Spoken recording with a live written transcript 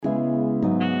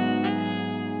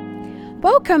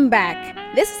Welcome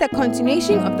back. This is a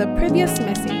continuation of the previous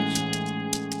message.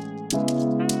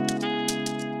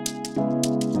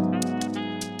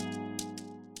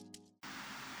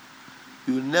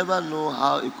 You never know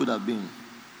how it could have been.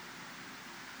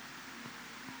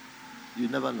 You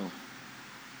never know.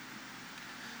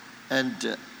 And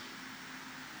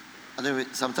I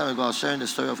think some time ago I was sharing the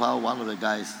story of how one of the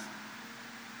guys,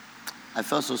 I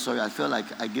felt so sorry. I felt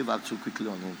like I gave up too quickly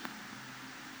on him.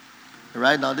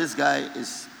 Right now, this guy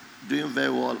is doing very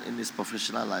well in his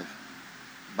professional life,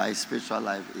 but his spiritual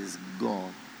life is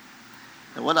gone.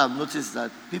 And what I've noticed is that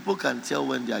people can tell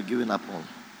when they are giving up on.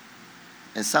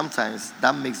 And sometimes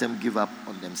that makes them give up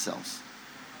on themselves.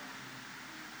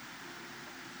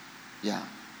 Yeah.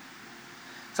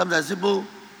 Sometimes people,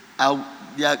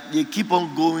 they keep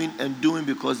on going and doing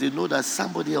because they know that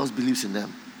somebody else believes in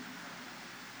them.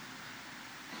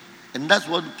 And that's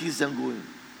what keeps them going.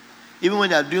 Even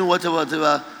when they are doing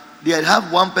whatever, they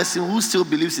have one person who still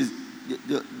believes it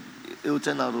will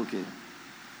turn out okay.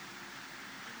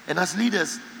 And as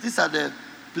leaders, these are the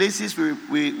places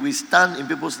we stand in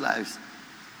people's lives.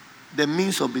 The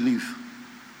means of belief.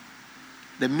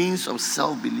 The means of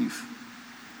self-belief.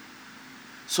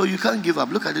 So you can't give up.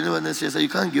 Look at the neighbor and say, you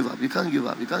can't give up. You can't give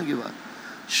up. You can't give up.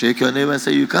 Shake your neighbor and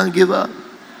say, you can't give up.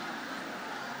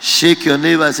 Shake your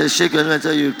neighbor and say, shake your neighbor and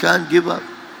say, you can't give up.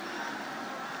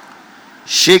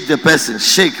 Shake the person.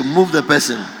 Shake. Move the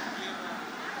person.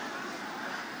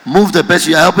 Move the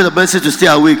person. You are helping the person to stay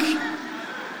awake.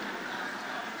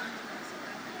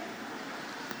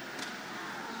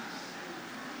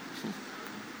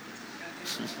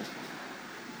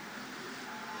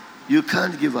 You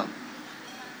can't give up.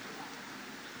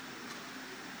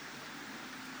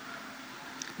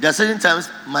 There are certain times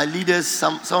my leaders,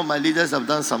 some of my leaders have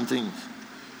done some things.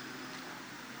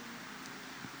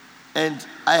 And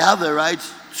I have the right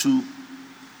to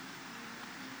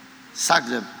sack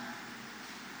them.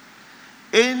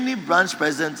 Any branch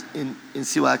president in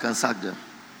CY can sack them.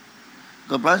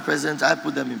 The branch president, I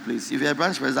put them in place. If you're a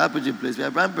branch president, I put you in place. If you're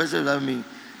a branch president without me,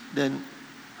 then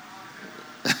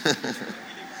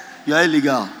you are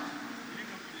illegal.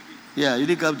 Yeah, you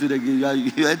didn't come to the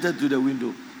gate. You entered through the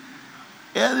window.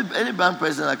 Any branch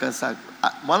president I can sack.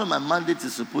 One of my mandates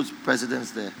is to put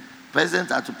presidents there.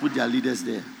 Presidents are to put their leaders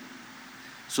there.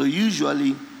 So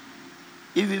usually,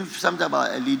 even something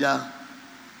about a leader,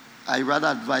 I rather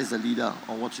advise the leader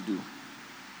on what to do.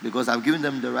 Because I've given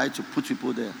them the right to put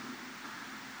people there.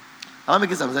 I'm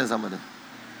making some sense, somebody.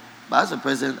 But as a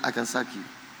president, I can sack you.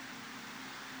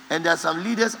 And there are some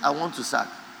leaders I want to sack.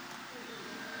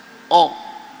 Or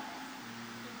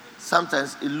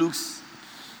sometimes it looks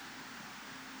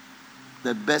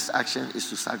the best action is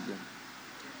to sack them.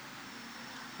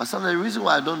 But sometimes the reason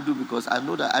why I don't do because I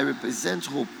know that I represent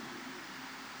hope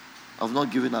of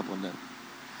not giving up on them.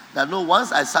 That no,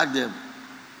 once I sack them,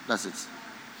 that's it.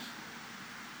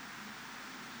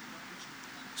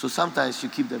 So sometimes you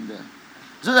keep them there.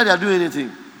 It's not that they are doing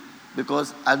anything,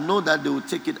 because I know that they will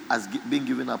take it as being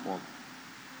given up on.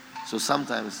 So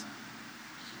sometimes,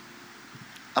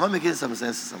 am I making some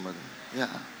sense to somebody? Yeah.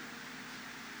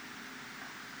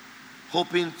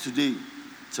 Hoping today,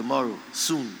 tomorrow,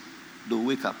 soon, they'll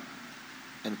wake up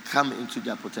and come into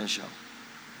their potential.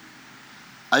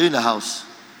 Are you in the house?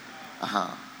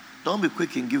 Don't be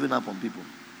quick in giving up on people.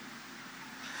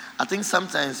 I think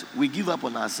sometimes we give up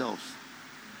on ourselves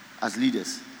as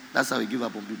leaders. That's how we give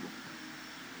up on people.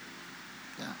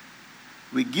 Yeah.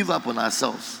 We give up on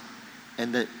ourselves,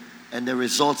 and the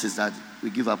result is that we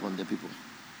give up on the people.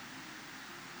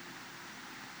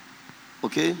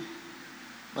 Okay?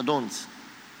 But don't.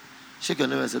 Shake your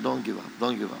neighbor and say, don't give up,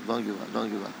 don't give up, don't give up, don't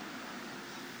give up.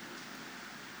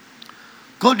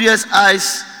 Kodria's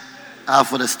eyes are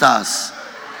for the stars.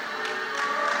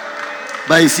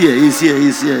 But he's here, he's here,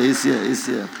 he's here, he's here, he's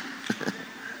here.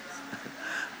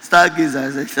 Stargazer,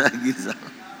 I said stargazer.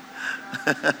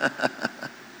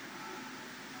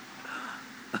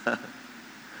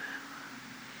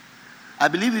 I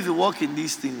believe if you walk in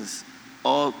these things,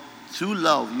 or through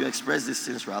love, you express these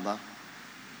things rather,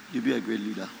 you'll be a great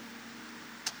leader.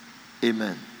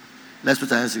 Amen. Let's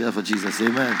put our hands together for Jesus.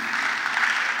 Amen.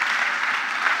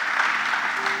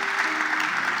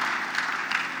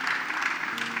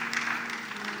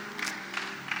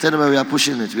 Tell them we are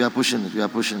pushing it. We are pushing it. We are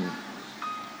pushing it.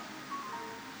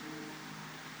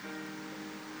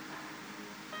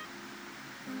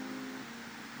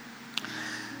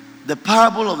 The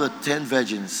parable of the 10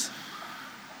 virgins.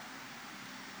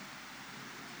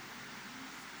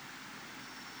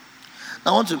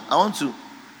 I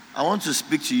want to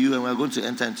speak to you, and we're going to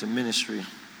enter into ministry.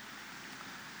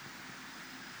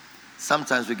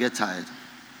 Sometimes we get tired.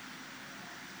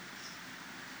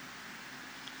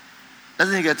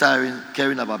 Doesn't it get tiring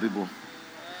caring about people?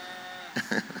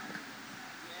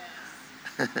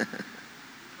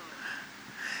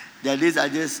 There are days I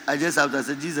just have to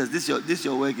say, Jesus, this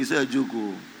your work. It's not a joke.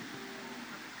 Oh.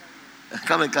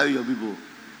 Come and carry your people.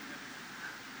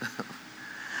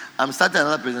 I'm starting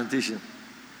another presentation.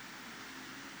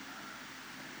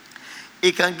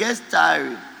 It can get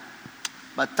tiring,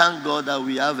 but thank God that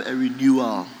we have a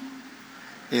renewal.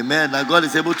 Amen. That God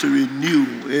is able to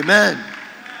renew. Amen.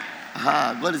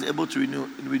 God is able to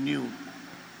renew.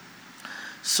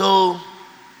 So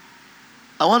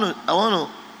I want to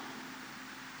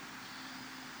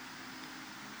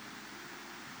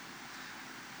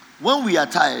when we are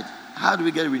tired, how do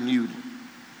we get renewed?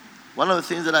 One of the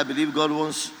things that I believe God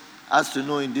wants us to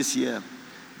know in this year,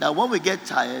 that when we get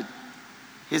tired,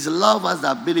 His love has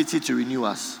the ability to renew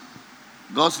us.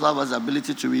 God's love has the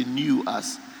ability to renew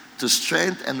us to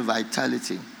strength and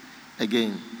vitality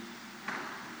again.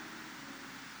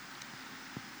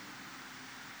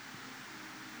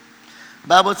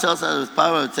 Bible tells us with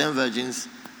power of 10 virgins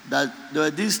that there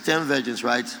were these 10 virgins,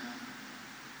 right?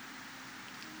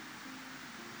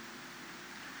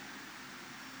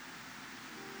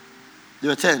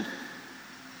 There were 10.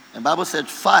 And Bible said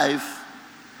 5,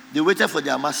 they waited for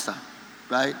their master,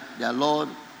 right? Their Lord.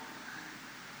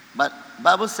 But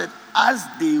Bible said as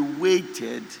they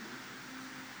waited,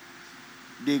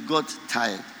 they got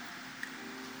tired.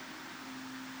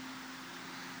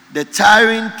 The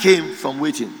tiring came from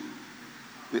waiting.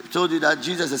 We told you that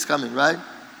Jesus is coming, right?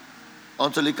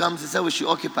 Until He comes, He said we should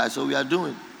occupy, so we are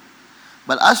doing.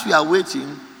 But as we are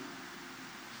waiting,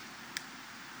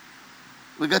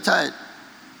 we get tired.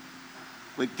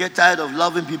 We get tired of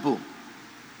loving people,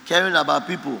 caring about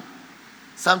people.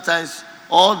 Sometimes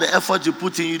all the effort you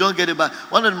put in, you don't get it back.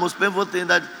 One of the most painful things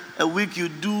that a week you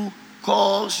do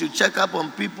calls, you check up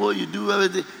on people, you do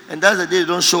everything, and that's the day you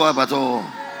don't show up at all.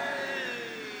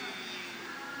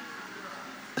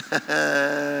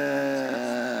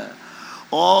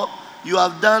 Or you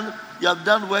have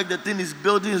done work, the thing is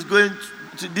building, is going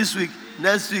to this week,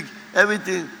 next week,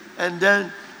 everything, and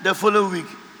then the following week,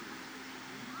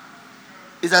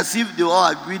 it's as if they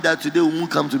all agreed that today we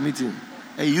won't come to meeting,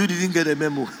 and you didn't get a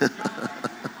memo.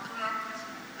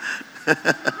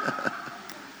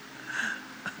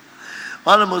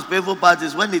 One of the most painful parts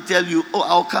is when they tell you, "Oh,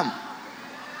 I'll come.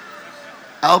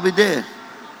 I'll be there.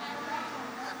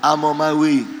 I'm on my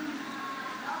way."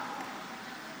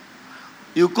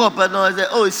 You call up and say,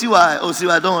 "Oh, see why?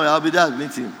 Don't worry, I'll be there at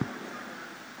meeting."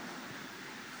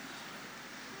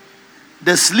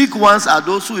 The sleek ones are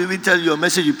those who even tell you your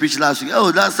message you preached last week. "Oh,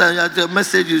 last time you had your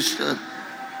message you shared."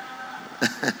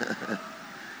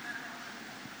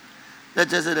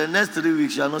 Let's just say the next 3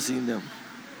 weeks you are not seeing them.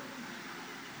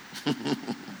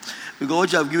 Because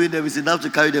what you have given them is enough to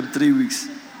carry them 3 weeks.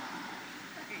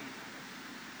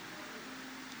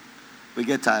 We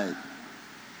get tired.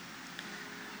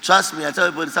 Trust me, I tell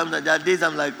people sometimes there are days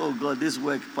I'm like, "Oh God, this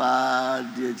work,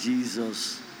 dear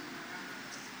Jesus."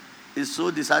 It's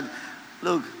so disheartening.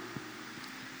 Look,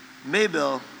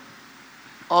 Mabel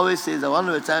always says that one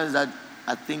of the times that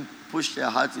I think pushed her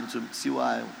heart into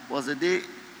CY was the day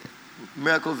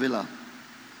Miracle Villa.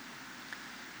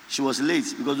 She was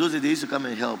late because those days they used to come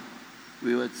and help.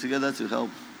 We were together to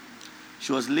help.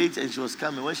 She was late and she was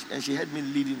coming and she had me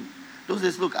leading. Those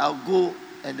days, look, I'll go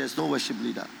and there's no worship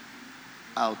leader.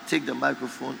 I'll take the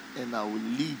microphone and I will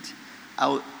lead.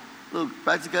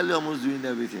 Practically almost doing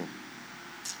everything.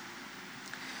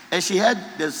 And she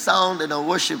had the sound and the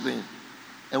worshiping.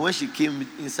 And when she came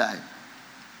inside,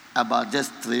 about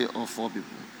just 3 or 4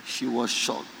 people, she was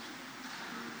shocked.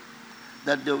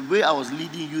 That the way I was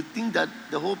leading, you think that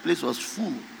the whole place was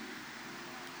full.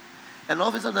 And all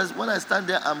of a sudden, when I stand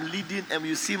there, I'm leading, and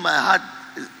you see my heart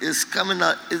is coming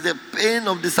out. It's the pain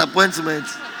of disappointment.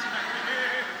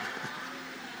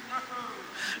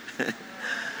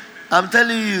 I'm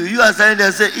telling you, you are standing there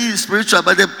and say, "He is spiritual,"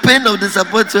 but the pain of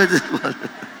disappointment is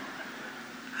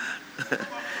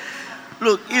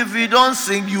Look, if you don't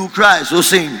sing, you cry, so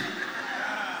sing.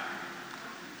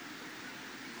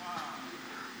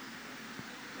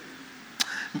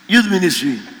 Youth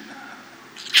ministry.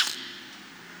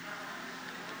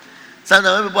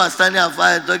 Sometimes when people are standing out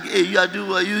fire and talking, "Hey, you are doing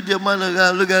what you the man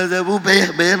look at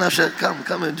them,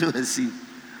 come and do and see."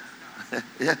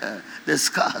 Yeah, the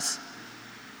scars.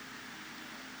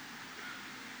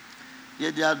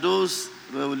 Yet there are those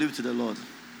who will live to the Lord.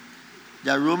 They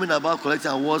are roaming about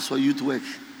collecting awards for youth work.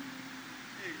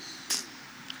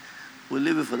 We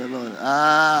live it for the Lord.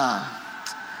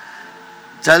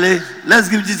 Charlie, let's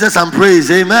give Jesus some praise.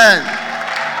 Amen.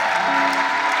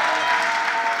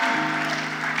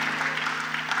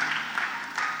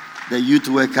 the youth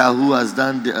worker who has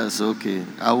done this. Okay,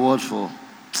 award for.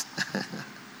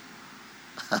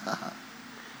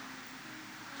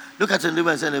 Look at your neighbor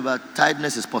and say, neighbor,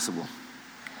 tiredness is possible.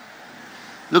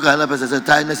 Look at another person and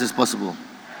say, tiredness is possible.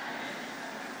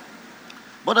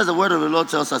 What does the word of the Lord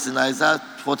tell us in Isaiah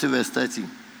 40 verse 30?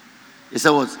 It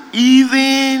said what?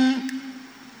 Even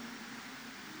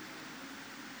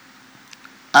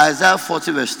Isaiah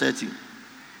 40 verse 30.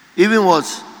 Even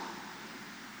what?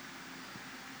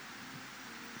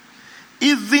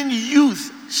 Even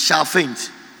youth shall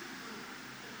faint.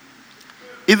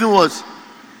 Even what?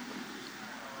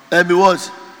 And be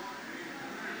what?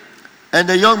 And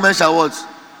the young men shall what?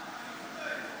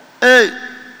 Hey,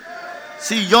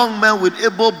 see, young men with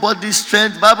able body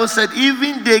strength. Bible said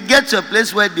even they get to a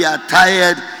place where they are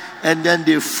tired and then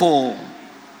they fall.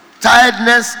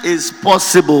 Tiredness is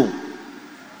possible.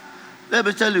 Let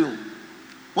me tell you,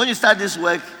 when you start this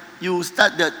work, you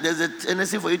start that there's a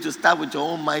tendency for you to start with your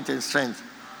own might and strength,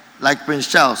 like Prince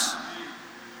Charles.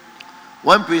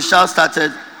 When Prince Charles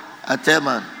started at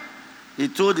Teman, he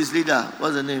told his leader,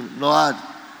 what's the name? Noad.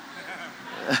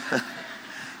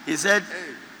 He said,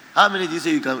 how many do you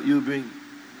say you bring?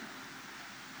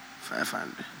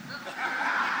 500.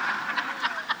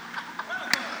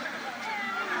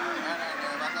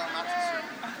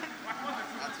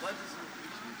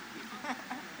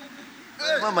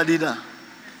 Mama Dina.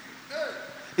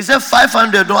 He said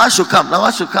 500. Noad should come.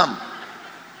 Noad should come.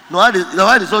 Noad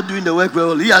is not doing the work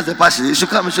well. He has the passion. He should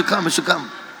come. He should come. He should come.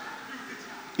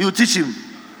 You teach him.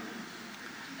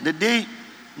 The day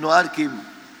Noad came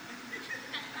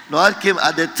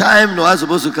at the time Noad was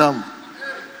supposed to come.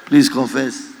 Please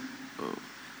confess.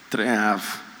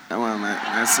 3.5. That one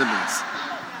my siblings.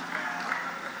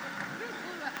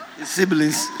 His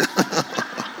siblings.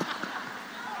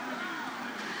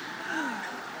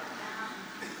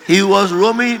 He was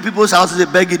roaming people's houses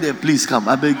and begging them, please come.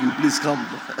 I beg you, please come.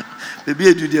 Maybe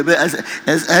I do the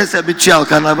I said, be chill,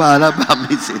 can I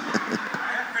meeting.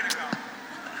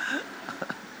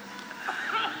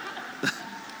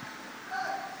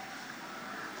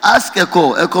 Ask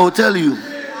Echo. Echo will tell you.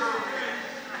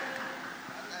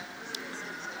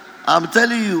 I'm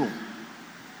telling you.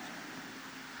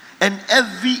 And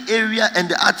every area and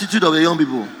the attitude of the young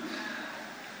people.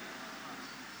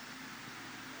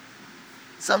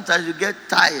 Sometimes you get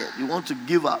tired. You want to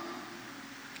give up.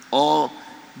 Or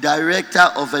director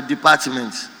of a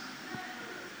department.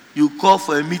 You call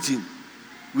for a meeting.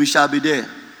 We shall be there.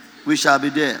 We shall be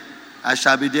there. I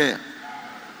shall be there.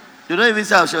 They don't even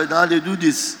say I shall. Now they do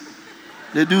this.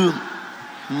 They do.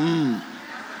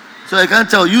 So I can't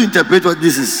tell. You interpret what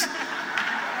this is.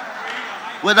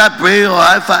 Whether praying or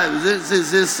high five.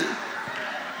 This.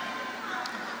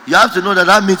 You have to know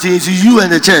that meeting is you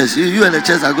and the church. You and the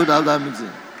church are going to have that meeting.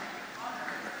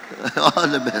 All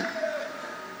the best.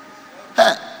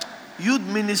 Hey, youth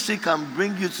ministry can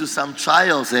bring you to some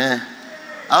trials. I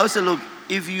always say, look,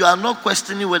 if you are not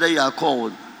questioning whether you are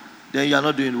called, then you are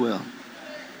not doing well.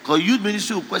 Because youth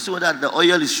ministry will question whether the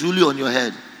oil is truly on your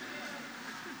head.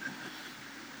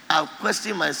 I've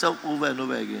questioned myself over and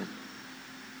over again.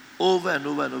 Over and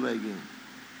over and over again.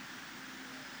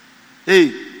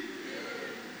 Hey.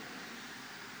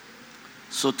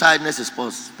 So tiredness is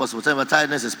possible. Tell me,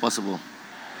 tiredness is possible.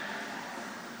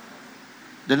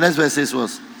 The next verse says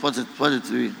was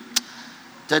 43,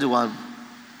 31.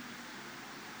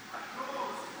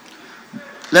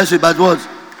 Let's read, but what?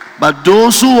 But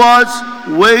those who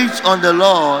wait on the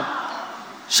Lord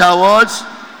shall what?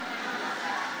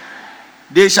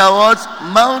 They shall what?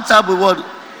 Mount up with what?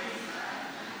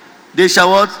 They shall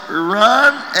what?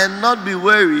 Run and not be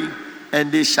weary,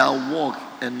 and they shall walk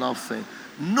and not faint.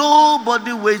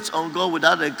 Nobody waits on God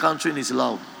without encountering His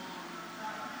love.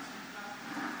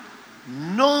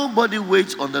 Nobody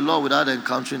waits on the Lord without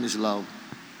encountering His love.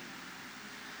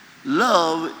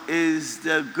 Love is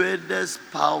the greatest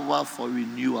power for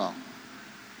renewal.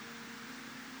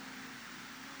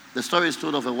 The story is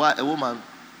told of a woman,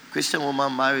 Christian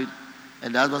woman married,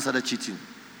 and the husband started cheating.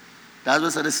 The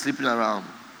husband started sleeping around,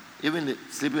 even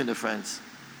sleeping with the friends.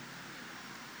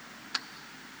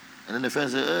 And then the friend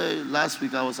said, hey, last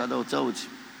week I was at the hotel with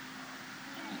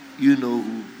you. You know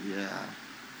who. Yeah.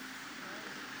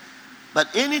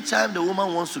 But anytime the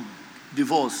woman wants to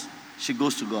divorce, she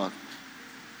goes to God.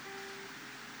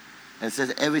 And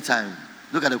says every time,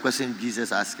 look at the question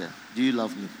Jesus asked her, do you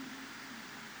love me?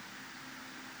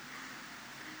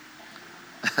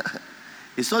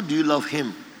 It's not do you love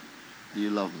Him? Do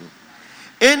you love me?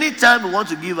 Anytime we want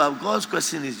to give up, God's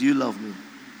question is, do you love me?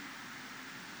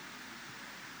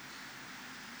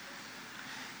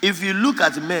 If you look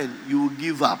at men, you will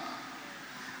give up.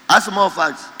 As a matter of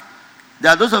fact,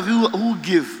 There are those of you who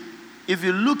give. If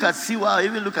you look at Siwa, or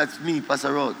even look at me,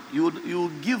 Pastor Rod, you will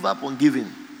give up on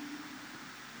giving.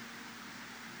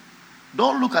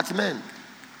 Don't look at men.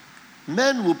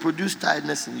 Men will produce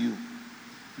tiredness in you.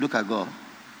 Look at God.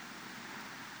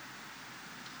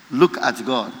 Look at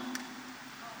God.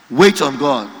 Wait on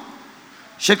God.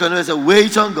 Shake your neighbor and say,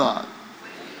 wait on God.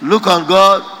 Look on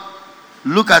God.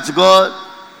 Look at God.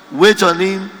 Wait on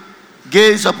Him.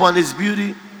 Gaze upon His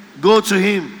beauty. Go to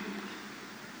Him.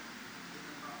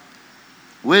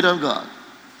 Wait on God.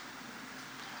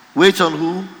 Wait on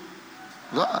who?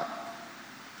 God.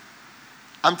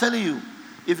 I'm telling you,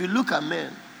 if you look at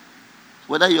men,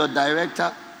 whether you're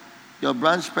director, your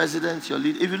branch president, your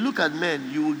leader, if you look at men,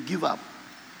 you will give up.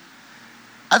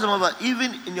 As a matter,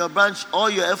 even in your branch, all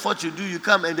your effort you do, you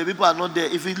come and the people are not there.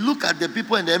 If you look at the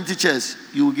people in the empty chairs,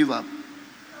 you will give up.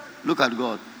 Look at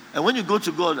God. And when you go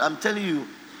to God, I'm telling you,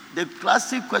 the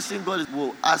classic question God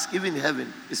will ask, even in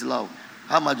heaven, is love.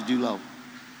 How much do you love?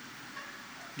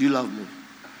 Do you love me?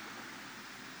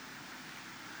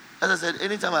 As I said,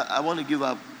 anytime I want to give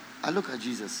up, I look at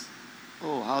Jesus.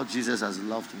 Oh, how Jesus has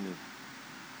loved me.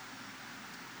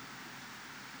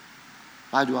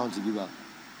 Why do I want to give up?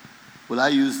 Will I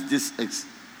use this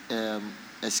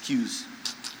excuse?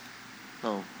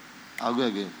 No. I'll go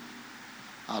again.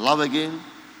 I'll love again,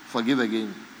 forgive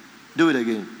again. Do it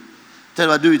again. Tell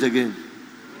them, do it again.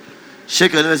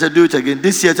 Shake your neighbor and say, do it again.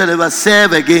 This year, tell them,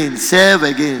 serve again, serve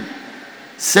again.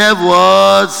 Serve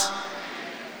words.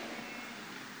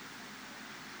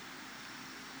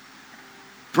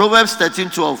 Proverbs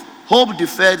 13:12. Hope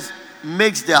deferred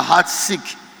makes their heart sick.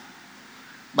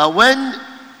 But when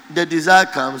the desire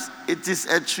comes, it is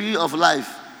a tree of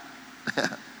life.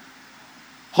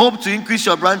 Hope to increase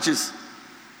your branches.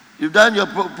 You've done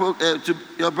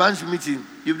your branch meeting.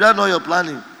 You've done all your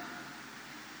planning.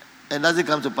 And doesn't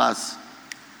come to pass.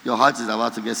 Your heart is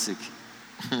about to get sick.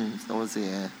 Someone say,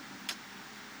 yeah.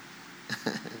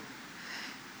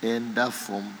 In that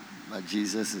form, but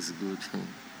Jesus is good.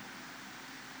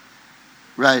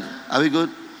 Right, are we good?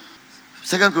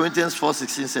 2 Corinthians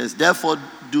 4:16 says, Therefore we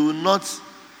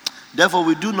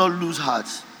do not lose heart,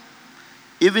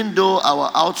 even though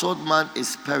our outward man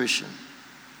is perishing,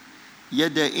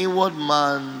 yet the inward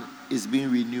man is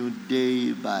being renewed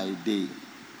day by day.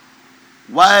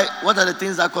 Why? What are the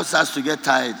things that cause us to get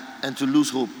tired and to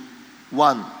lose hope?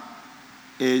 One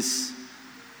is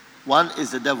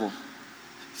the devil.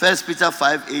 1 Peter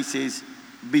 5:8 says,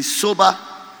 Be sober,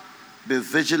 be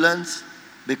vigilant,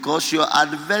 because your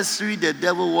adversary, the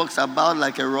devil, walks about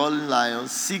like a roaring lion,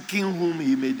 seeking whom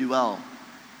he may devour.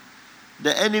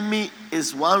 The enemy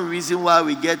is one reason why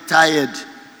we get tired.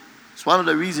 It's one of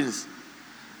the reasons.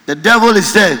 The devil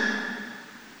is there.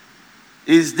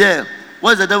 He's there.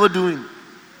 What is the devil doing?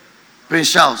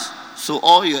 Prince Charles. So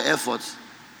all your efforts,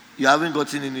 you haven't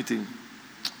gotten anything.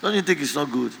 Don't you think it's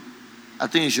not good? I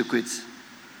think you should quit.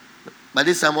 By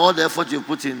this time, all the effort you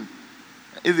put in,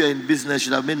 if you're in business, you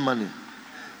should have made money.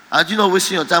 And you're not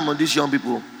wasting your time on these young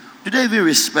people. Do they even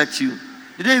respect you?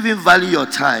 Do they even value your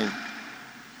time?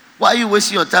 Why are you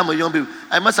wasting your time on young people?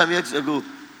 I must have years ago,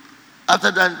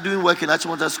 after doing work in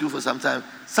Achimota School for some time,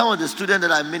 some of the students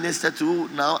that I ministered to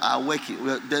now are working.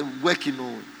 They're working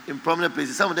in prominent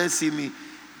places. Some of them see me,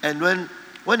 and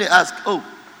when they ask, "Oh,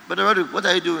 Brother Roderick, what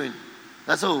are you doing?"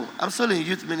 I say, "Oh, I'm still in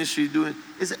youth ministry doing."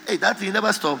 They say, "Hey, that thing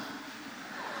never stop."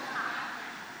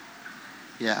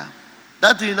 Yeah.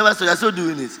 That thing you never saw, you're still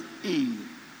doing it. Hey.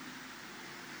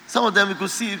 Some of them you could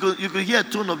see, you could hear a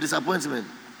tone of disappointment.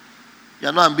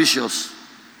 You're not ambitious.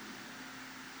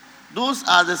 Those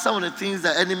are some of the things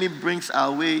the enemy brings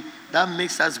our way that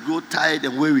makes us grow tired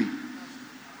and weary.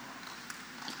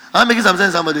 I'm making some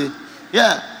sense, somebody.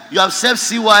 Yeah. You have served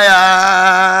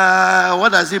CY.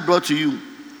 What has it brought to you?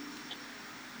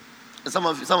 Some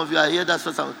of you are here, that's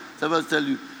what some of us tell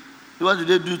you. What do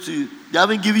they do to you? They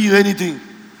haven't given you anything.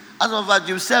 As a matter of fact,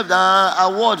 you served an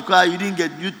award, you didn't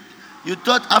get. You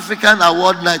thought African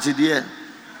award night here,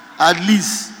 at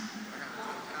least.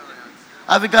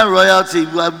 African royalty,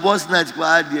 you had boss night,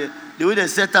 the way the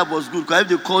setup was good. If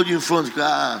they called you in front,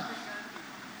 yeah.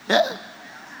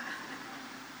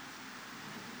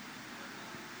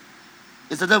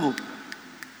 It's the devil.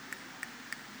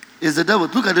 It's the devil.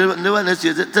 Look at the neighbor next to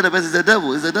you. Tell the person it's the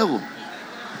devil. It's the devil.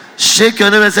 Shake your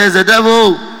neighbor and say it's the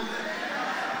devil.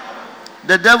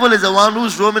 The devil is the one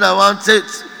who's roaming around.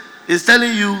 He's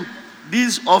telling you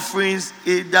these offerings,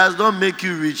 it does not make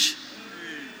you rich.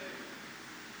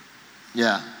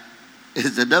 Yeah.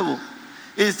 It's the devil.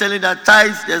 He's telling that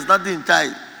tithes, there's nothing in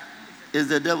tithe. It's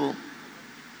the devil.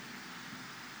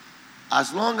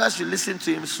 As long as you listen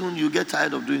to him, soon you get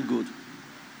tired of doing good.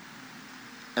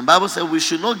 And Bible says we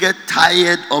should not get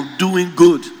tired of doing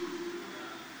good.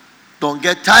 Don't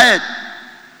get tired.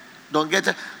 Don't get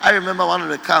tired. I remember one of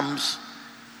the camps,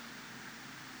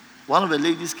 one of the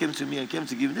ladies came to me and came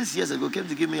to give me, this years ago, came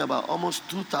to give me about almost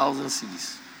 2,000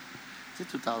 CDs. Is it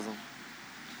 2,000?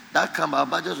 That camp, our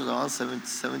budget was around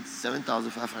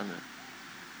 7,500.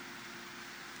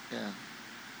 Yeah.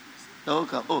 The whole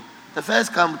camp. Oh, the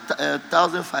first camp,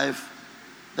 1,005.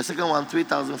 The second one,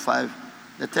 3,005.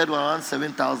 The third one, around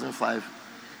 7,005.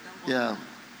 Yeah.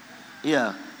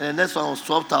 Yeah. And the next one was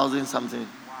 12,000 something.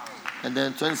 And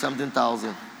then 20 something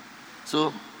thousand.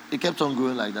 So it kept on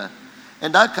growing like that.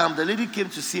 And that camp, the lady came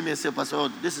to see me and said, Pastor, oh,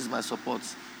 this is my support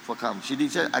for camp. She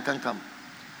did say, I can come.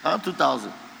 Around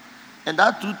 2,000. And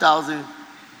that 2,000,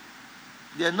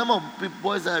 there are a number of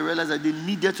boys that I realized that they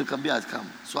needed to come here at camp.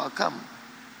 So I'll come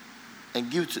and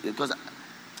give to, because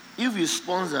if you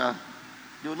sponsor,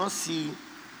 they will not see.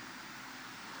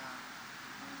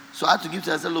 So I had to give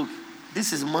to them. I said, look,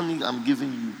 this is money I'm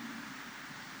giving you.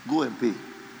 Go and pay.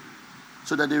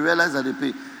 So that they realize that they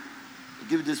pay.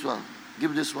 Give this one,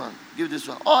 give this one, give this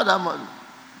one. All that money,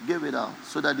 give it out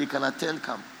so that they can attend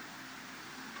camp.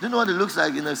 Do you know what it looks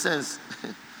like in a sense?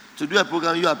 To do a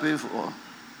program you are paying for.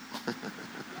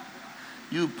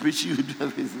 You preach, you do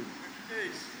everything.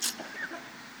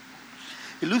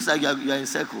 It looks like you are in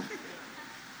circle.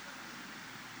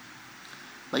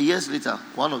 But years later,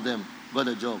 one of them got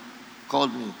a job,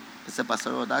 called me, and said,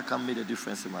 Pastor Rod, that can make a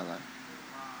difference in my life.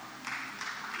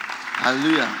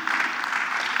 Hallelujah.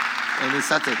 And he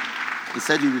started. He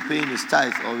said he'll be paying his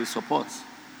tithe or his support.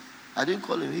 I didn't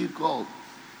call him, he called.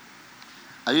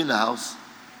 Are you in the house?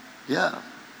 Yeah.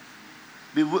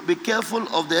 Be careful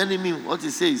of the enemy, what he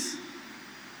says.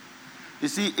 You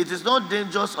see, it is not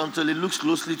dangerous until it looks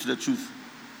closely to the truth.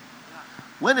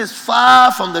 When it's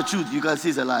far from the truth, you can see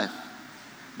it's a lie.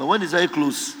 But when it's very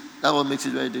close, that's what makes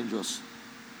it very dangerous.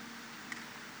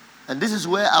 And this is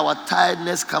where our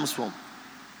tiredness comes from.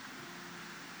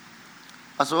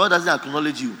 Pastor Rod doesn't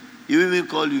acknowledge you. He will even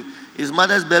call you. His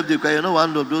mother's birthday, you know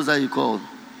one of those that he called.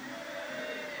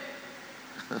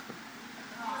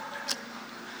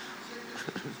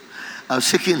 I'm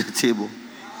shaking the table.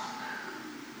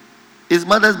 His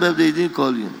mother's birthday, he didn't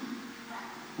call you.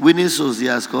 Winning souls, he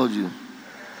has called you.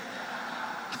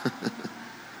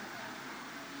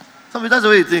 Sometimes that's the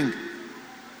way you think.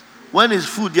 When it's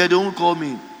food, they don't call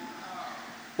me.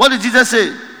 What did Jesus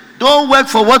say? Don't work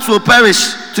for what will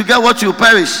perish to get what will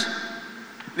perish.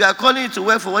 We are calling you to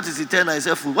work for what is eternal. He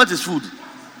said food. What is food?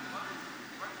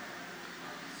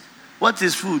 What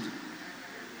is food?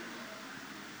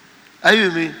 Are you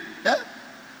with me? Yeah?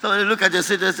 So when you look at your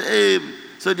city and say, hey,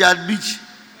 so they are at beach.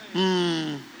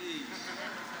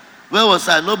 Where was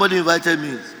I? Nobody invited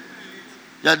me.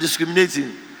 You are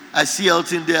discriminating. I see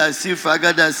Elton there, I see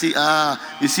Fraga there, I see,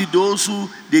 you see those who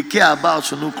they care about,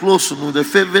 close, the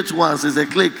favorite ones is a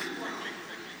clique.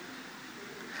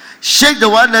 Shake the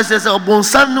one that says,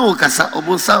 Obonsan no kasa,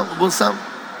 Obonsan.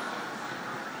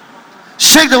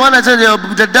 Shake the one that says,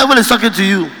 the devil is talking to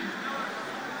you.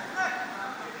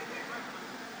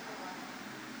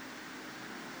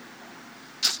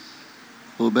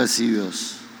 Oh, be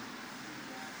serious.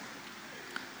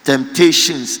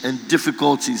 Temptations and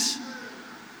difficulties.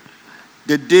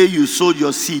 The day you sowed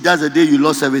your seed, that's the day you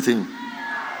lost everything.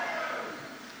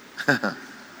 That's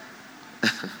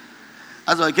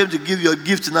why I came to give your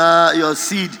gift now, your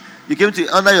seed. You came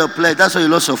to honor your pledge. That's why you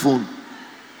lost your phone.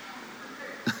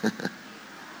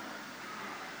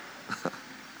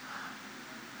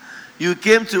 You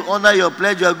came to honor your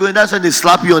pledge. You are going. That's when they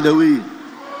slap you on the way.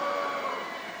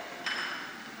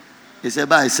 He said,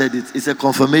 but I said it. It's a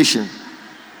confirmation.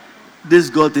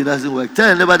 This God thing doesn't work.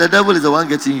 Tell them, but the devil is the one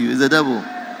getting you. It's the devil.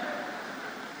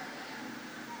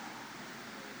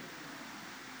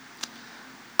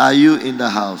 Are you in the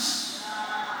house?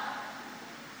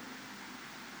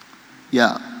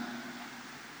 Yeah.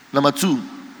 Number 2,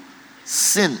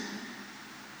 sin.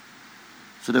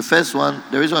 So the first one,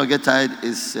 the reason I get tired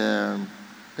is the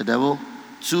devil.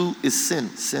 2 is sin.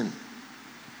 Sin.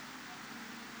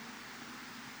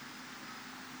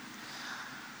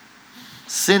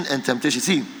 Sin and temptation.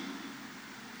 See,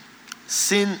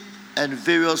 sin and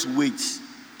various weights.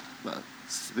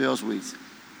 Various weights.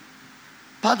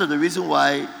 Part of the reason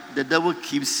why the devil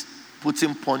keeps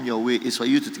putting upon your way is for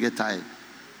you to get tired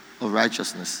of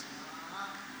righteousness.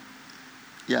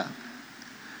 Yeah.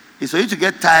 It's for you to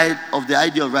get tired of the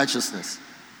idea of righteousness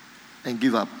and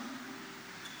give up.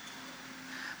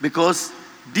 Because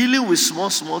dealing with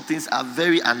small things are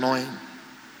very annoying.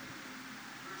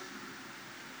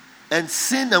 And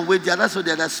sin and weight, that's what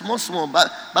they are small,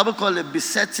 but Bible call it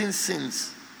besetting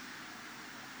sins.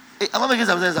 I'm not making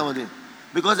something.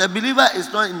 Because a believer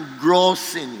is not in gross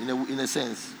sin in a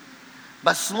sense.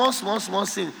 But small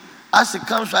sin. As it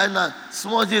comes right now,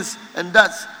 small this and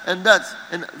that.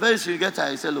 And very soon you get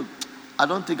tired. You say, look, I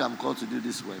don't think I'm called to do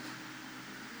this work.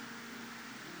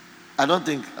 I don't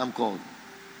think I'm called.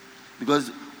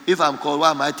 Because if I'm called,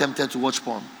 why am I tempted to watch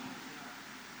porn?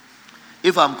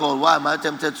 If I'm called, why am I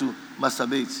tempted to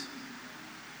masturbate?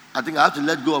 I think I have to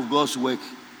let go of God's work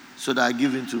so that I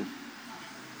give into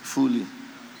fully.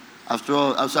 After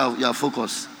all, you are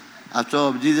focused. After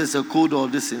all, Jesus said, "Cold all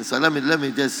this things." So let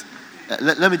me just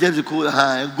be cool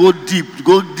and go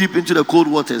deep into the cold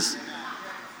waters,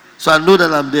 so I know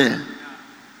that I'm there.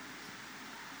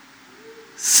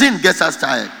 Sin gets us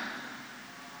tired.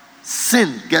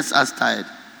 Sin gets us tired.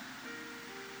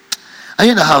 Are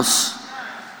you in the house?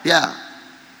 Yeah.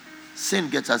 Sin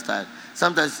gets us tired.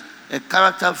 Sometimes a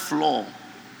character flaw.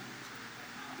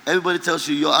 Everybody tells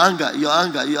you your anger.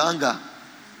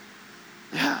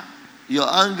 Yeah.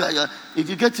 Your anger. If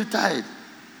you get too tired.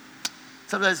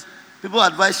 Sometimes people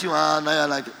advise you, now you're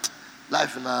like,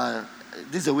 life,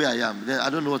 this is the way I am. Then I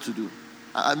don't know what to do.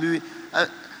 Haven't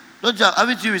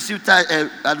you received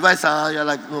advice? You're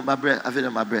like, no, my breath. I feel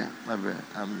my breath.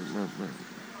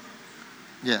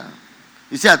 Yeah.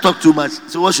 You say I talk too much.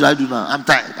 So what should I do now? I'm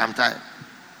tired.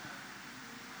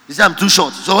 You say I'm too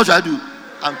short. So what should I do?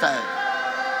 I'm tired.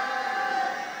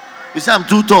 You say I'm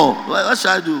too tall. What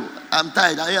should I do? I'm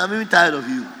tired. I'm even tired of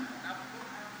you.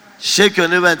 Shake your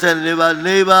neighbor and tell the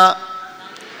neighbor,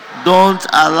 don't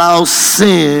allow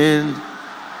sin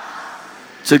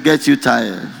to get you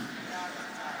tired.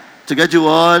 To get you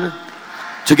what?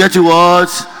 To get you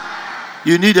what?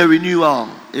 You need a renewal.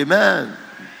 Amen.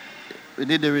 We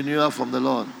need a renewal from the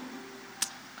Lord.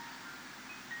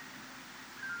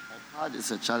 My heart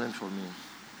is a challenge for me.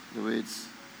 The way it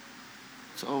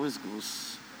always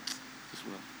goes this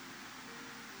way.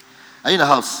 Are you in the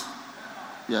house?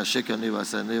 Yeah, shake your neighbor.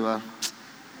 Say, neighbor,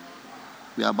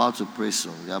 we are about to pray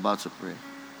soon. We are about to pray.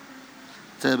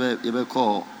 Tell you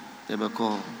call.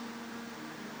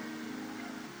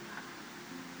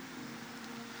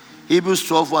 Hebrews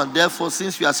 12:1. Therefore,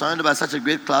 since we are surrounded by such a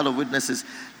great cloud of witnesses,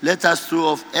 let us throw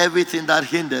off everything that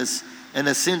hinders and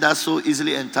the sin that so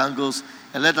easily entangles,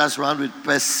 and let us run with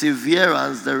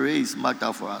perseverance the race marked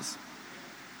out for us.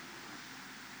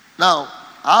 Now,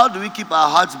 how do we keep our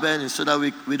hearts burning so that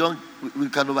we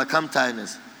can overcome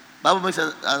tiredness? Bible makes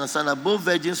us understand that both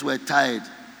virgins were tired,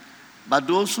 but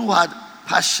those who had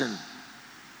passion,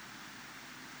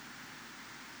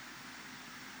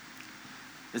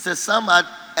 it says some had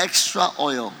extra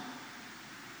oil.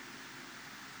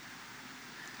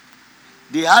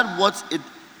 They had what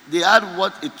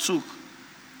it took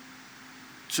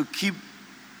to keep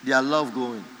their love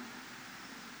going.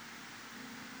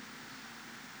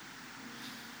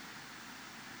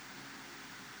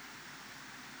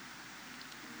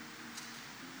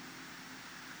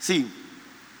 See,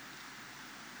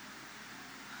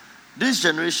 this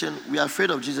generation, we are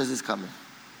afraid of Jesus is coming.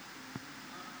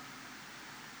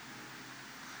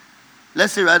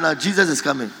 Let's say right now, Jesus is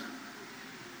coming.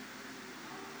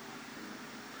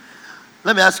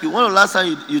 Let me ask you, when was the last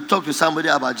time you talked to somebody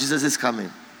about Jesus is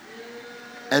coming?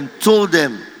 And told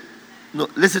them, no,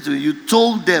 listen to me, you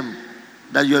told them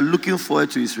that you're looking forward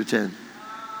to his return.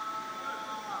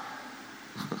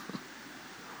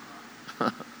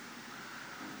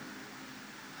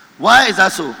 Why is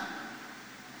that so?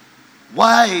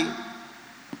 Why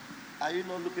are you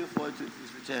not looking forward to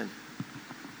his return?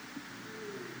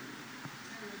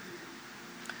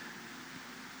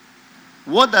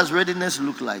 What does readiness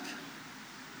look like?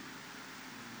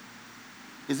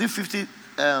 Is it 50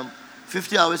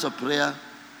 hours of prayer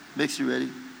makes you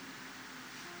ready?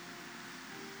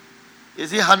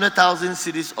 Is it 100,000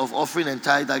 cities of offering and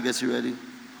tithe that gets you ready?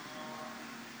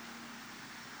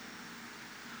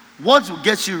 What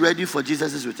gets you ready for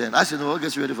Jesus' return? Actually, what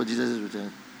gets you ready for Jesus'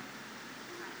 return?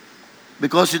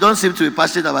 Because you don't seem to be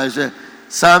passionate about yourself.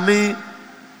 Sammy,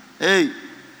 hey.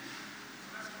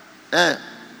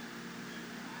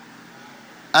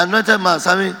 Anointed man,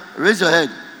 Sammy, raise your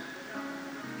head.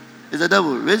 It's the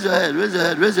devil. Raise your head.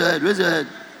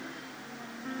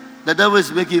 The devil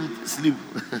is making him sleep.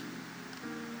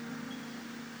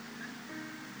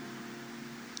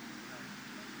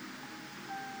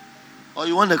 Or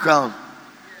you want the crown?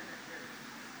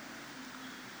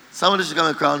 Somebody should come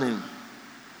and crown him.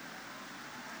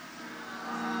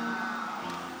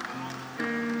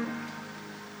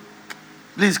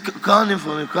 Please crown him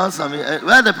for me. Crown Sammy.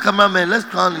 Where are the cameramen? Let's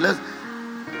crown him.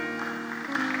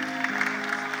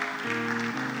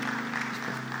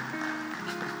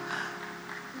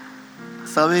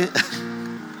 Sammy,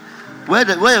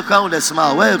 Where you come with a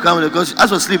smile? Where you come with a because as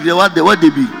for sleep, what they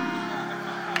be?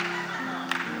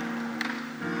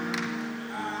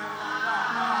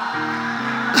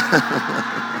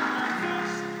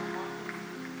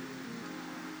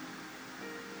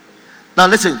 Now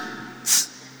listen.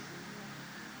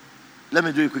 Let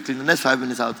me do it quickly. In the next 5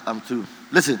 minutes, I'm through.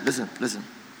 Listen.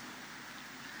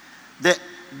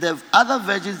 The other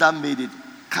virgins that made it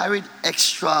carried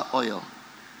extra oil,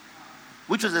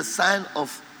 which was a sign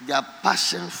of their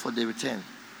passion for the return.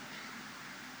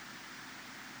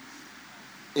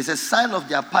 It's a sign of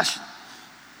their passion.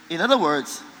 In other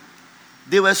words,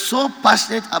 they were so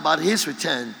passionate about his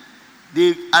return,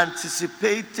 they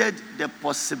anticipated the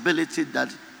possibility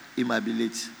that he might be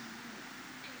late.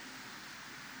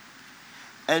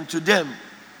 And to them,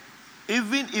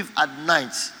 even if at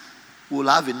night, we'll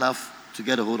have enough to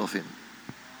get a hold of him.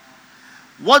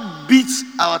 What beats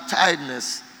our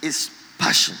tiredness is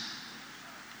passion.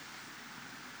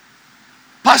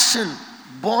 Passion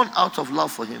born out of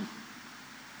love for him.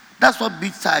 That's what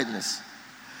beats tiredness.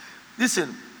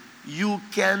 Listen, you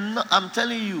cannot, I'm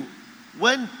telling you,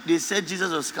 when they said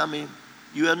Jesus was coming,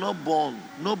 you were not born.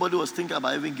 Nobody was thinking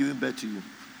about even giving birth to you.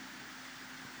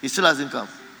 He still hasn't come.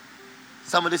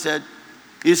 Somebody said,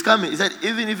 he's coming. He said,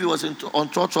 even if he was on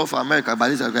tour for America, by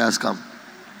this time he has come.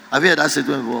 Have you heard that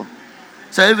statement before?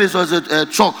 So if it was a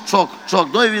chalk,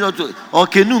 don't even know to, or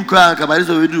kenun cry, by this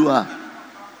time we do.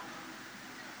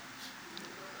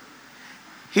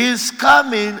 His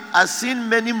coming has seen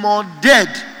many more dead.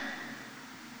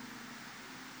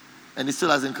 And he still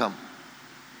hasn't come.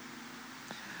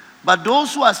 But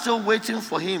those who are still waiting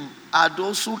for him are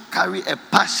those who carry a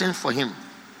passion for him.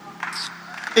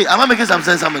 Hey, am I making some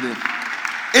sense, somebody?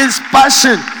 It's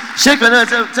passion. Shake your hand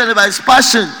and tell everybody it's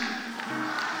passion.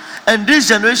 And this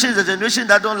generation is a generation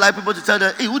that don't like people to tell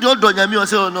them, hey, who don't do me? Or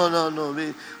say, oh, no.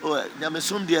 Me, oh, I'm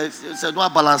assuming they say, no,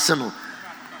 balance no.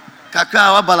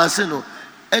 Kaka, balance no.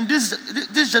 And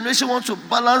this generation wants to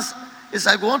balance. It's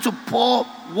like we want to pour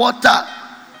water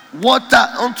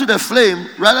onto the flame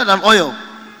rather than oil.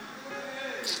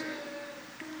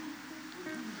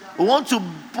 We want to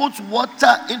put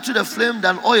water into the flame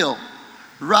than oil,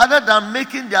 rather than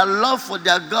making their love for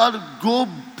their God go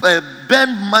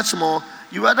burn much more.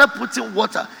 You rather put in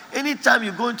water. Anytime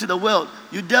you go into the world,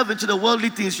 you delve into the worldly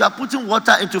things, you are putting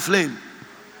water into flame.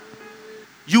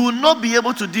 You will not be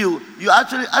able to deal. You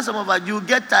actually, as some of us, you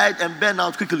get tired and burn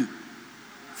out quickly.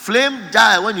 Flame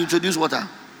die when you introduce water.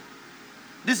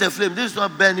 This is a flame. This is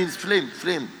not burning. It's flame.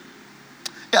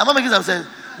 Yeah, I'm not making some sense.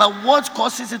 But what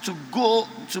causes it to go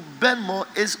to burn more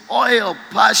is oil,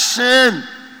 passion.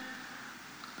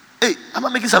 Hey, am I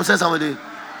making some sense, somebody?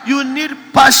 You need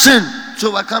passion to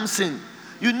overcome sin.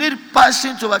 You need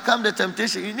passion to overcome the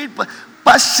temptation. You need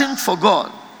passion for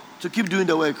God to keep doing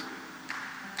the work.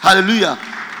 Hallelujah.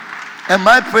 And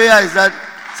my prayer is that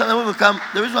sometimes when we come,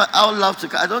 the reason why I would love to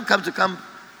come, I don't come to come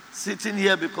sitting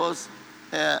here because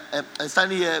and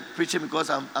standing here preaching because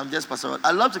I'm just pastoral.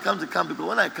 I love to come because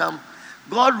when I come,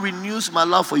 God renews my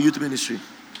love for youth ministry.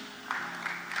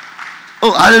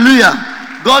 Oh, hallelujah.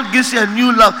 God gives you a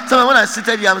new love. Sometimes when I sit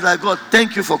here, I'm like, God,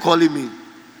 thank you for calling me.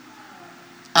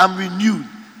 I'm renewed.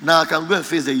 Now I can go and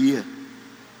face the year.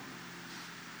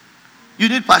 You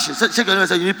need passion. Shake your neighbor and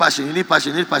say, you need passion. You need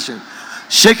passion. You need passion.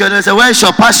 Shake your neighbor and say, where is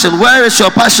your passion? Where is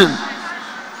your passion?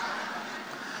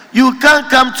 You can't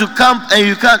come to camp and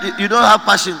you don't have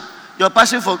passion. Your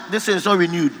passion for this thing is not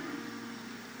renewed.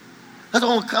 That's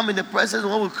when we come in the presence,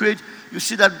 when we create, you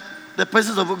see that the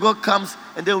presence of God comes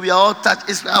and then we are all touched.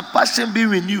 It's our passion being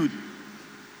renewed.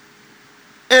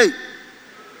 Hey,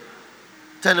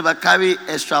 tell them about carry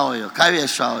extra oil, carry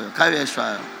extra oil, carry extra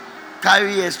oil,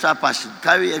 carry extra passion,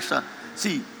 carry extra.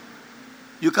 See,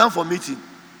 you come for meeting.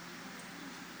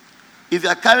 If you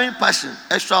are carrying passion,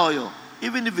 extra oil,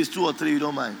 even if it's 2 or 3, you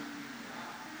don't mind.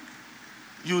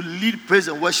 You lead praise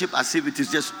and worship as if it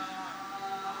is just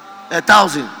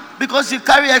 1,000. Because you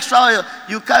carry extra oil.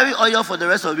 You carry oil for the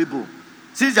rest of the people.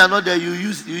 Since they are not there, you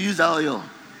use that oil.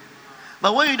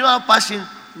 But when you don't have passion,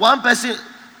 one person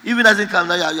even doesn't come,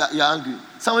 now you're angry.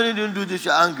 Somebody didn't do this,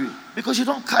 you're angry. Because you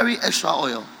don't carry extra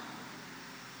oil.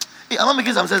 Hey, I'm not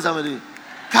making some sense, somebody.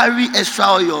 Carry extra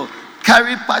oil.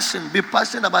 Carry passion. Be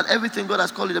passionate about everything God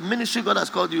has called you. The ministry God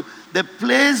has called you. The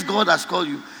place God has called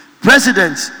you.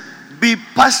 Presidents, be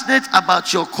passionate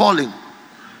about your calling.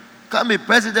 Can't be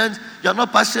president. You are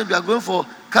not passionate. You are going for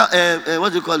what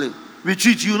do you call it?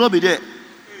 Retreat. You will not be there.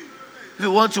 If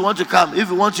you want to come. If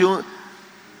you want to,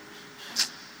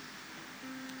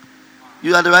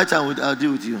 you are the right time. I'll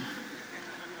deal with you.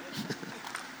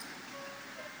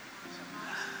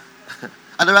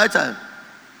 At the right time.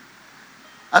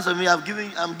 As for me, I'm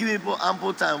giving people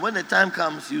ample time. When the time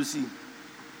comes, you see.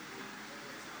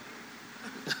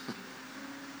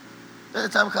 When the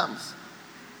time comes,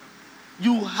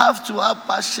 you have to have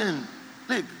passion.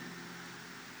 Look,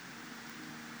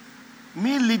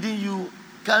 me leading you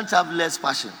can't have less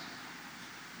passion.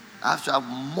 I have to have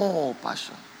more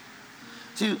passion.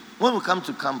 See, when we come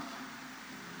to camp,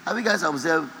 have you guys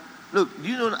observed? Look, do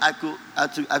you know I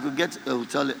could get a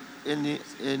hotel any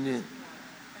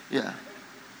yeah.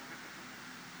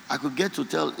 I could get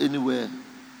hotel anywhere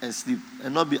and sleep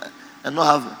and not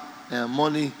have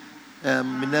money,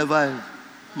 Minerva and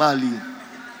Mali.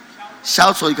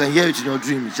 Shout so you can hear it in your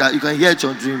dream. You can hear it in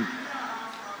your dream.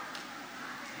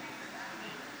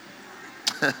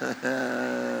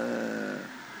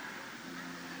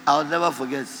 I'll never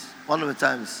forget one of the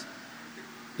times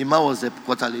Imam was the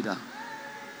quarter leader.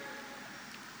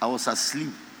 I was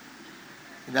asleep.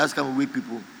 And I was coming to wake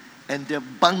people. And they're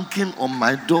banking on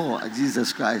my door.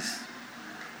 Jesus Christ.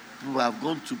 People have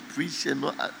gone to preach and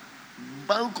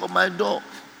bank on my door.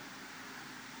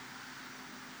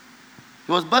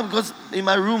 It was bank because in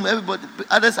my room, everybody,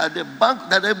 others are there. Bank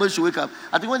that everybody should wake up.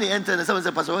 I think when they enter and someone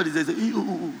said, Pastor, what is this? They say,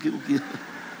 okay.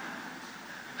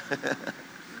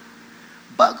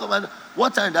 Bank on my door.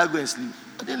 What time did I go and sleep?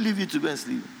 I didn't leave you to go and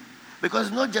sleep. Because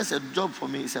it's not just a job for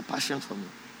me, it's a passion for me.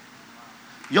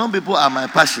 Young people are my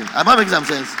passion. Am I making some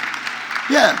sense?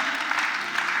 Yeah.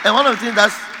 And one of the things that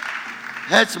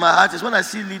hurts my heart is when I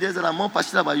see leaders that are more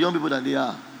passionate about young people than they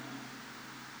are.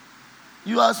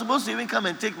 You are supposed to even come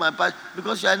and take my passion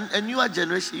because you are a newer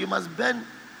generation. You must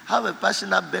have a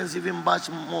passion that burns even much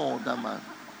more than mine.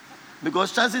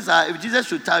 Because chances are, if Jesus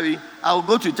should tarry, I will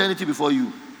go to eternity before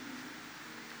you.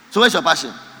 So where's your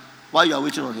passion while you are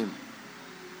waiting on him?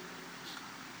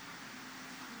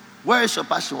 Where is your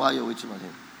passion while you're waiting on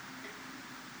him?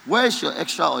 Where is your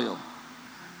extra oil?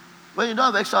 When you don't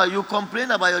have extra oil, you complain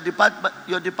about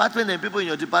your department and people in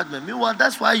your department. Meanwhile,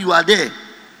 that's why you are there.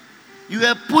 You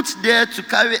were put there to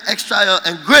carry extra oil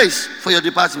and grace for your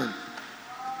department.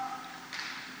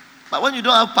 But when you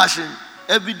don't have passion,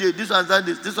 every day, this one's done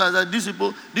this one's done these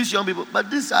people, these young people.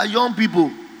 But these are young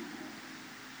people.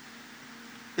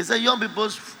 It's a young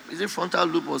people's frontal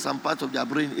lobe or some part of their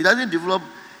brain. It doesn't develop.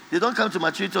 They don't come to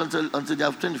maturity until they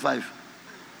are 25.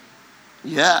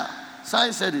 Yeah,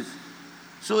 science said it.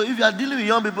 So if you are dealing with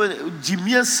young people,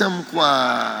 Jimmy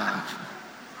Samkwa,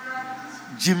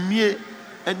 Jimmy,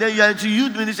 and then you are into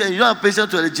youth ministry and you don't have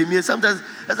patience to the Jimmy. Sometimes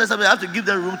that's why you have to give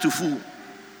them room to fool.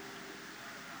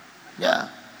 Yeah.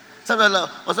 Sometimes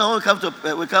also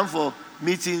when we come for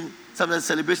meeting, sometimes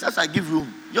celebration. That's why I give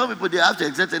room. Young people, they have to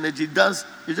exert energy, dance.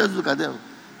 You just look at them.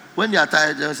 When they are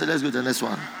tired, they say, let's go to the next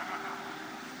one.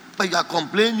 But you are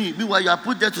complaining. Meanwhile, you are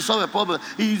put there to solve a problem.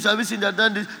 You have seen that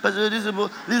done this,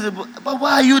 but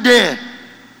why are you there?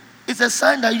 It's a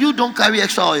sign that you don't carry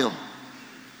extra oil.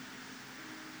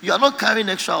 You are not carrying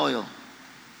extra oil.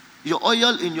 Your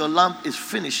oil in your lamp is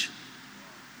finished.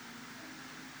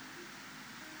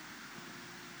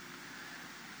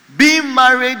 Being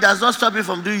married does not stop you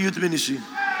from doing youth ministry.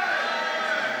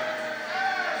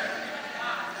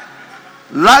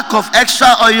 Lack of extra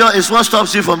oil is what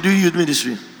stops you from doing youth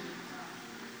ministry.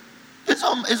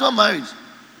 It's not marriage.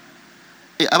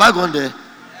 Hey, have I gone there?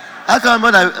 I can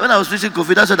remember when I was preaching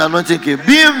Kofi, that's what the anointing came.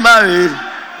 Being married.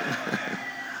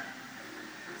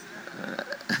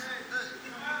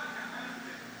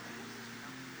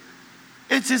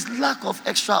 It is lack of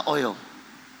extra oil.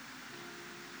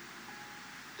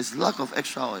 It's lack of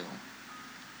extra oil.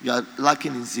 You are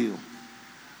lacking in zeal.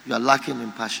 You are lacking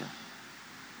in passion.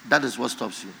 That is what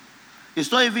stops you.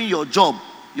 It's not even your job.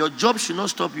 Your job should not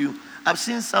stop you. I've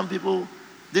seen some people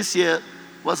this year,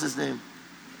 what's his name?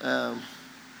 The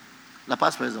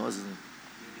past president, what's his name?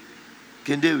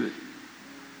 King David.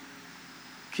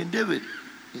 King David,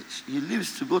 he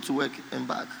lives to go to work and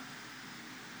back.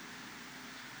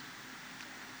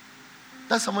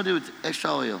 That's somebody with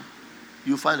extra oil.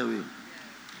 You find a way.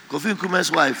 Kofi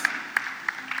Nkrumah's wife,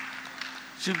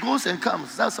 she goes and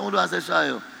comes. That's someone who has extra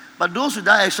oil. But those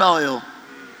without extra oil,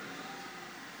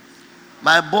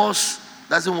 my boss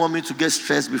doesn't want me to get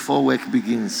stressed before work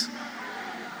begins.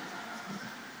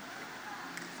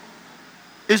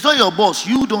 It's not your boss.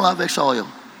 You don't have extra oil.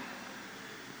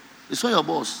 It's not your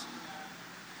boss.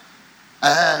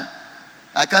 I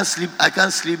can't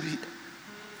sleep.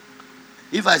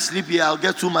 If I sleep here, I'll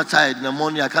get too much tired in the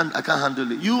morning. I can't handle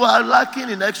it. You are lacking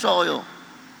in extra oil.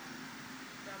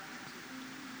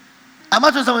 Am I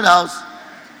telling someone in the house?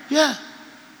 Yeah.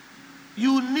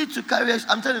 You need to carry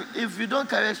extra. I'm telling you, if you don't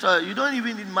carry extra oil, you don't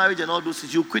even need marriage and all those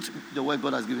things. You quit the work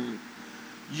God has given you.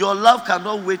 Your love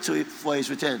cannot wait for his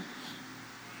return.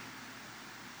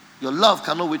 Your love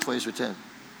cannot wait for his return.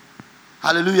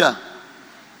 Hallelujah.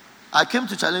 I came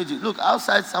to challenge you. Look,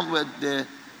 outside somewhere there,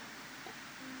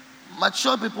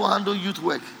 mature people handle youth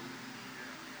work.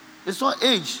 It's not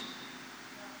age.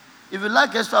 If you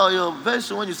like extra oil, very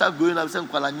soon when you start growing up, say,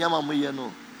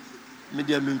 no.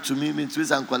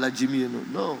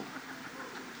 No.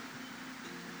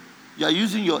 You are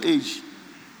using your age,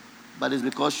 but it's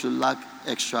because you lack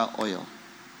extra oil.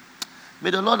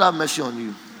 May the Lord have mercy on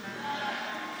you.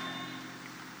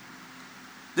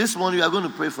 This morning we are going to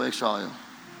pray for extra oil.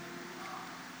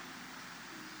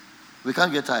 We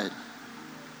can't get tired.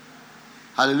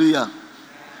 Hallelujah.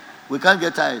 We can't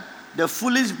get tired. The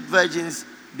foolish virgins,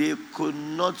 they could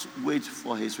not wait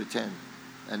for his return,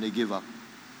 and they gave up.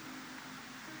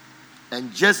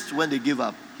 And just when they gave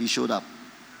up, he showed up.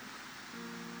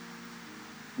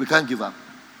 We can't give up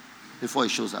before he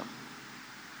shows up.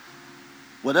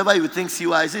 Whatever you think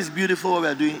CY is beautiful, what we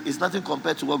are doing is nothing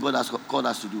compared to what God has called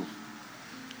us to do.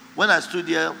 When I stood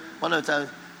here, one of the times,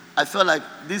 I felt like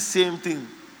this same thing,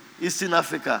 Eastern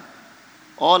Africa,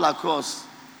 all across.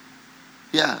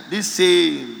 Yeah, this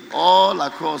same, all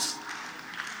across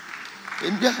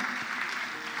India.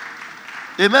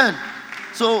 Amen.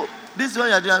 So, this is what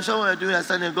you're doing. I'm sure what you're doing, you're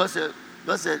standing. God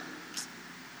said,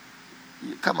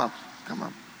 come up.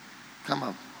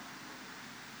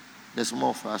 There's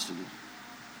more for us to do.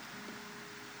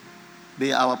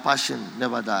 May our passion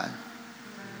never die.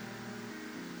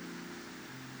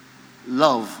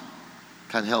 Love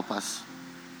can help us.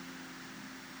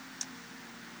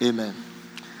 Amen.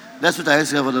 Let's put our hands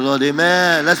together for the Lord.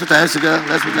 Amen. Let's put our hands together.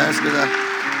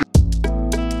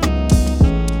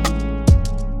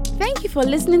 Thank you for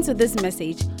listening to this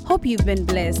message. Hope you've been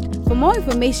blessed. For more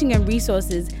information and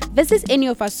resources, visit any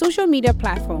of our social media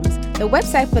platforms. The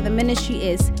website for the ministry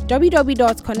is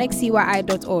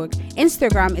www.connectcyi.org.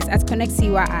 Instagram is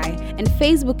 @connectcyi, and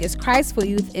Facebook is Christ for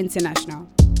Youth International.